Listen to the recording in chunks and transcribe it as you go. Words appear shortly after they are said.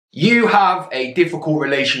You have a difficult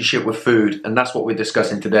relationship with food, and that's what we're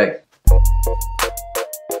discussing today.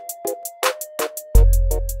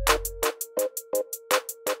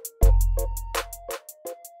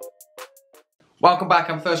 Welcome back,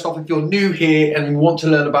 and first off, if you're new here and you want to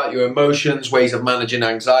learn about your emotions, ways of managing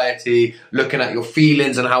anxiety, looking at your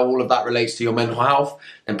feelings and how all of that relates to your mental health,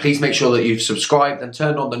 then please make sure that you've subscribed and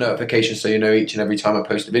turned on the notifications so you know each and every time I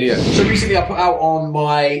post a video. So recently I put out on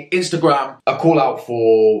my Instagram a call out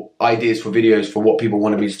for ideas for videos for what people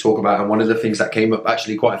wanted me to talk about, and one of the things that came up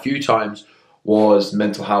actually quite a few times was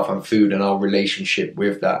mental health and food and our relationship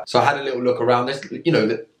with that. So I had a little look around this. You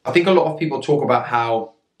know, I think a lot of people talk about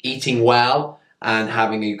how eating well and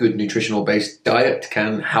having a good nutritional based diet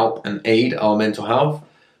can help and aid our mental health.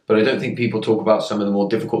 But I don't think people talk about some of the more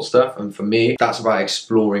difficult stuff. And for me, that's about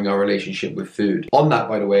exploring our relationship with food. On that,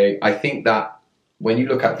 by the way, I think that when you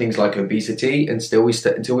look at things like obesity, and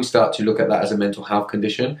until we start to look at that as a mental health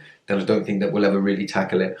condition, then I don't think that we'll ever really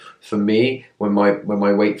tackle it. For me, when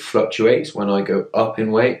my weight fluctuates, when I go up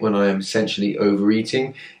in weight, when I am essentially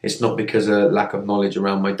overeating, it's not because of lack of knowledge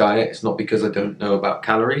around my diet. It's not because I don't know about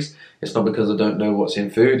calories. It's not because I don't know what's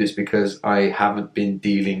in food. It's because I haven't been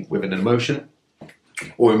dealing with an emotion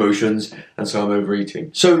or emotions, and so I'm overeating.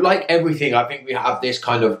 So like everything, I think we have this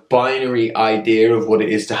kind of binary idea of what it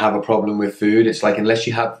is to have a problem with food. It's like, unless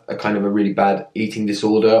you have a kind of a really bad eating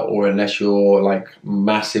disorder, or unless you're like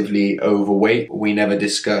massively overweight, we never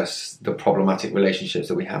discuss the problematic relationships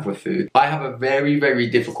that we have with food. I have a very, very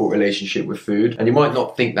difficult relationship with food, and you might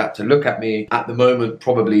not think that to look at me. At the moment,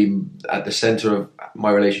 probably at the center of my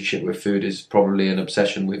relationship with food is probably an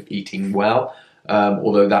obsession with eating well.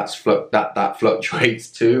 Although that fluctuates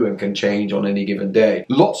too and can change on any given day.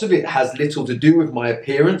 Lots of it has little to do with my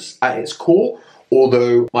appearance at its core,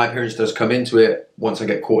 although my appearance does come into it once I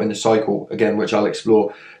get caught in the cycle, again, which I'll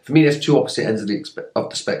explore. For me, there's two opposite ends of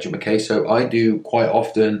the spectrum, okay? So I do quite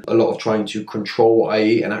often a lot of trying to control what I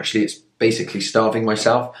eat, and actually it's basically starving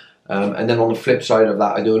myself. And then on the flip side of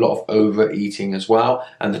that, I do a lot of overeating as well,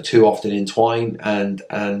 and the two often entwine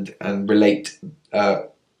and relate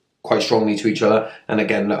quite strongly to each other. And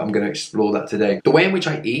again, I'm going to explore that today. The way in which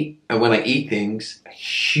I eat and when I eat things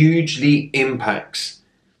hugely impacts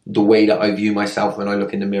the way that I view myself when I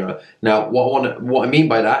look in the mirror. Now, what I mean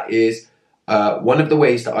by that is one of the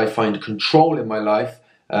ways that I find control in my life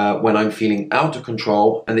when I'm feeling out of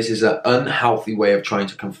control, and this is an unhealthy way of trying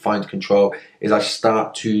to find control, is I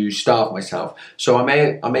start to starve myself. So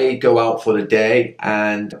I may go out for the day,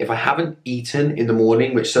 and if I haven't eaten in the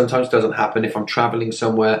morning, which sometimes doesn't happen if I'm traveling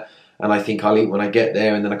somewhere and I think I'll eat when I get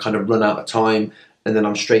there, and then I kind of run out of time, and then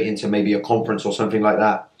I'm straight into maybe a conference or something like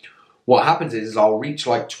that. What happens is I'll reach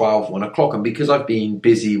like 12, 1 o'clock, and because I've been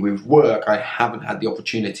busy with work, I haven't had the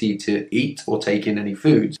opportunity to eat or take in any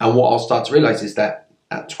foods. And what I'll start to realize is that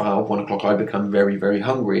at 12, 1 o'clock, I become very, very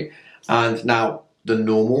hungry. And now the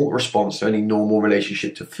normal response to any normal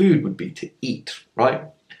relationship to food would be to eat, right?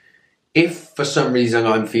 If for some reason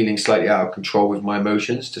I'm feeling slightly out of control with my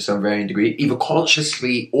emotions to some varying degree, either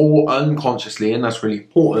consciously or unconsciously, and that's really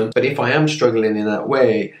important, but if I am struggling in that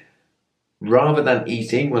way, rather than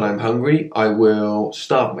eating when I'm hungry, I will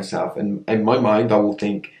starve myself. And in my mind, I will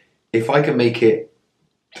think, if I can make it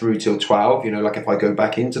through till 12, you know, like if I go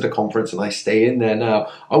back into the conference and I stay in there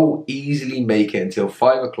now, I will easily make it until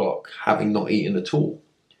 5 o'clock having not eaten at all.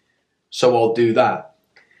 So I'll do that.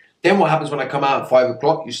 Then what happens when I come out at 5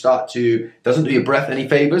 o'clock, you start to, doesn't do your breath any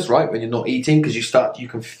favors, right? When you're not eating, because you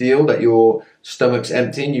can feel that your stomach's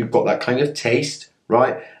empty and you've got that kind of taste,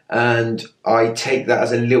 right? And I take that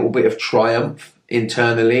as a little bit of triumph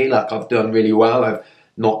internally, like I've done really well. I've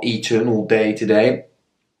not eaten all day today.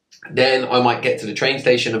 Then I might get to the train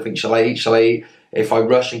station and think, shall I eat, shall I eat? If I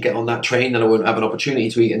rush and get on that train, then I won't have an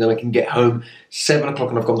opportunity to eat, and then I can get home 7 o'clock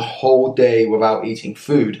and I've gone the whole day without eating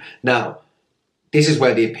food. Now, this is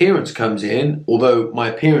where the appearance comes in, although my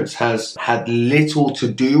appearance has had little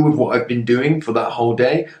to do with what I've been doing for that whole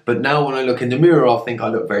day. But now when I look in the mirror, I'll think I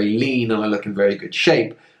look very lean and I look in very good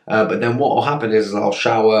shape. But then what will happen is I'll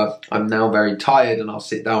shower, I'm now very tired, and I'll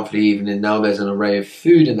sit down for the evening. Now there's an array of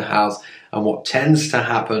food in the house, and what tends to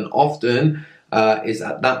happen often is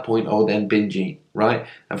at that point I'll then binge eat, right?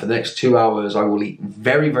 And for the next 2 hours I will eat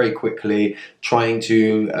very, very quickly, trying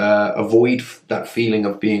to avoid that feeling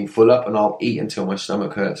of being full up, and I'll eat until my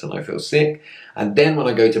stomach hurts and I feel sick. And then when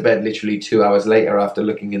I go to bed, literally 2 hours later, after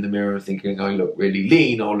looking in the mirror and thinking I look really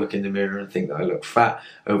lean, I'll look in the mirror and think that I look fat,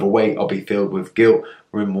 overweight. I'll be filled with guilt,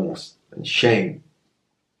 remorse and shame.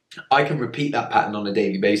 I can repeat that pattern on a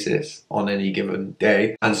daily basis on any given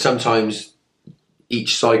day, and sometimes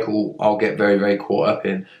each cycle I'll get very, very caught up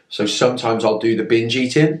in. So sometimes I'll do the binge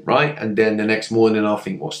eating, right? And then the next morning I'll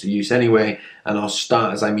think, what's the use anyway? And I'll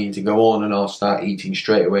start as I mean to go on, and I'll start eating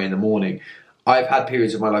straight away in the morning. I've had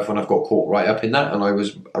periods of my life when I've got caught right up in that, and I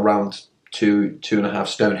was around 2.5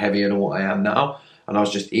 stone heavier than what I am now, and I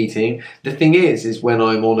was just eating. The thing is when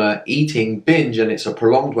I'm on a eating binge and it's a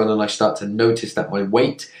prolonged one, and I start to notice that my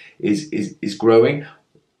weight is growing,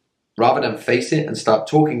 rather than face it and start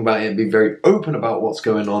talking about it and be very open about what's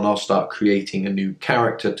going on, I'll start creating a new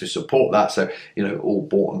character to support that. So, you know, all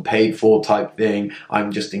bought and paid for type thing.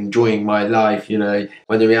 I'm just enjoying my life, you know,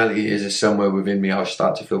 when the reality is somewhere within me, I'll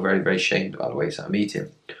start to feel very, very ashamed about the ways that I'm eating.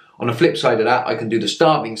 On the flip side of that, I can do the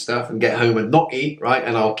starving stuff and get home and not eat, right?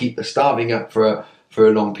 And I'll keep the starving up for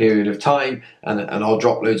a long period of time, and I'll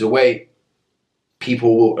drop loads of weight.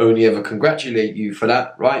 People will only ever congratulate you for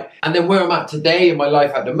that, right? And then where I'm at today in my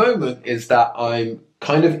life at the moment is that I'm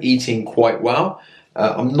kind of eating quite well.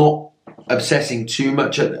 I'm not obsessing too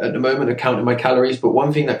much at the moment of counting my calories, but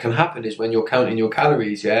one thing that can happen is when you're counting your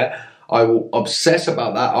calories, yeah, I will obsess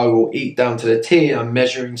about that. I will eat down to the T. I'm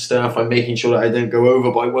measuring stuff. I'm making sure that I don't go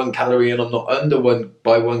over by 1 calorie and I'm not under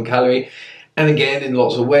 1 calorie. And again, in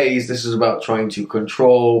lots of ways, this is about trying to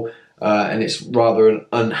control, and it's rather an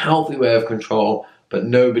unhealthy way of control, but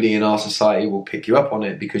nobody in our society will pick you up on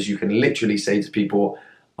it, because you can literally say to people,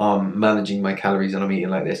 I'm managing my calories and I'm eating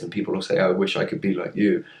like this, and people will say, I wish I could be like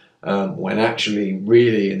you, when actually,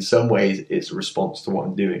 really, in some ways, it's a response to what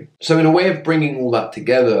I'm doing. So in a way of bringing all that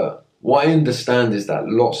together, what I understand is that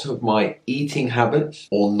lots of my eating habits,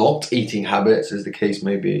 or not eating habits, as the case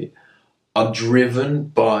may be, are driven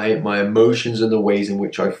by my emotions and the ways in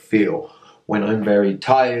which I feel. When I'm very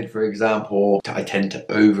tired, for example, I tend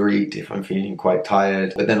to overeat if I'm feeling quite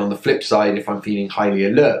tired. But then on the flip side, if I'm feeling highly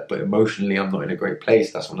alert, but emotionally I'm not in a great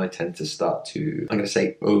place, that's when I tend to start to, I'm going to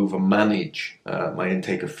say, overmanage my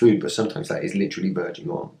intake of food. But sometimes that is literally verging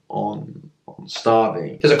on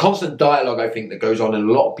starving. There's a constant dialogue, I think, that goes on in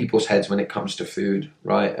a lot of people's heads when it comes to food,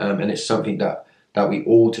 right? And it's something that we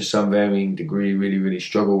all, to some varying degree, really, really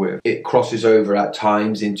struggle with. It crosses over at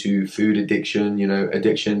times into food addiction, you know,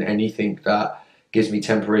 addiction, anything that gives me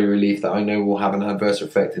temporary relief that I know will have an adverse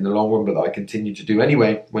effect in the long run, but that I continue to do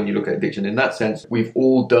anyway. When you look at addiction in that sense, we've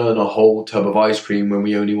all done a whole tub of ice cream when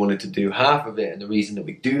we only wanted to do half of it. And the reason that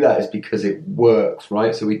we do that is because it works,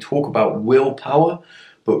 right? So we talk about willpower,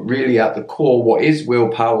 but really at the core, what is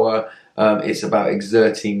willpower? It's about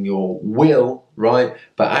exerting your will, right?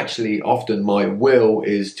 But actually, often my will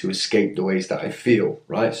is to escape the ways that I feel,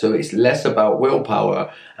 right? So it's less about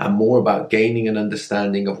willpower and more about gaining an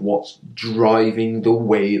understanding of what's driving the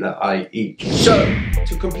way that I eat. So,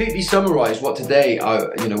 to completely summarize what today,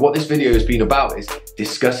 what this video has been about is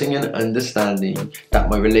discussing and understanding that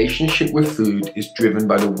my relationship with food is driven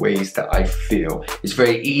by the ways that I feel. It's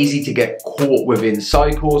very easy to get caught within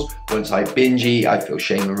cycles. Once I binge eat, I feel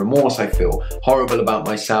shame and remorse. I feel horrible about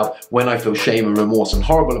myself. When I feel shame and remorse and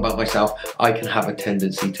horrible about myself, I can have a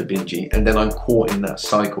tendency to binge eat, and then I'm caught in that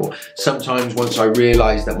cycle. Sometimes once I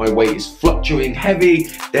realize that my weight is fluctuating heavy,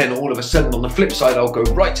 then all of a sudden on the flip side, I'll go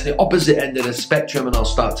right to the opposite end of the spectrum and I'll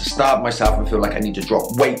start to starve myself and feel like I need to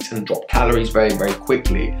drop weight and drop calories very, very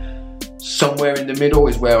quickly. Somewhere in the middle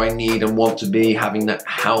is where I need and want to be, having that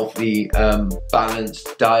healthy,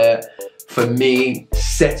 balanced diet. For me,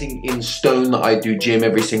 setting in stone that I do gym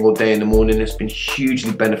every single day in the morning has been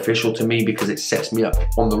hugely beneficial to me, because it sets me up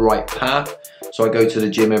on the right path. So I go to the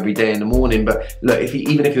gym every day in the morning, but look,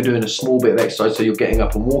 even if you're doing a small bit of exercise, so you're getting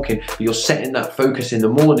up and walking, but you're setting that focus in the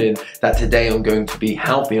morning that today I'm going to be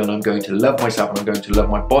healthy and I'm going to love myself and I'm going to love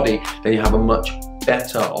my body, then you have a much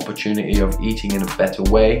better opportunity of eating in a better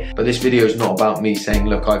way. But this video is not about me saying,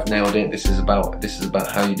 look, I've nailed it. This is about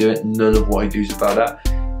how you do it. None of what I do is about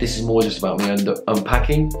that. This is more just about me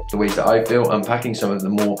unpacking the ways that I feel, unpacking some of the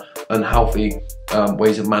more unhealthy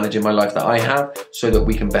ways of managing my life that I have, so that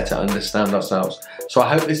we can better understand ourselves. So I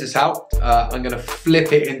hope this has helped. I'm going to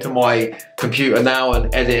flip it into my computer now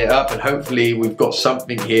and edit it up, and hopefully we've got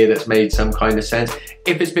something here that's made some kind of sense.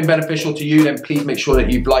 If it's been beneficial to you, then please make sure that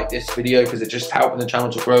you've liked this video, because it's just helping the channel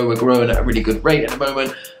to grow. We're growing at a really good rate at the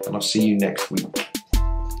moment, and I'll see you next week.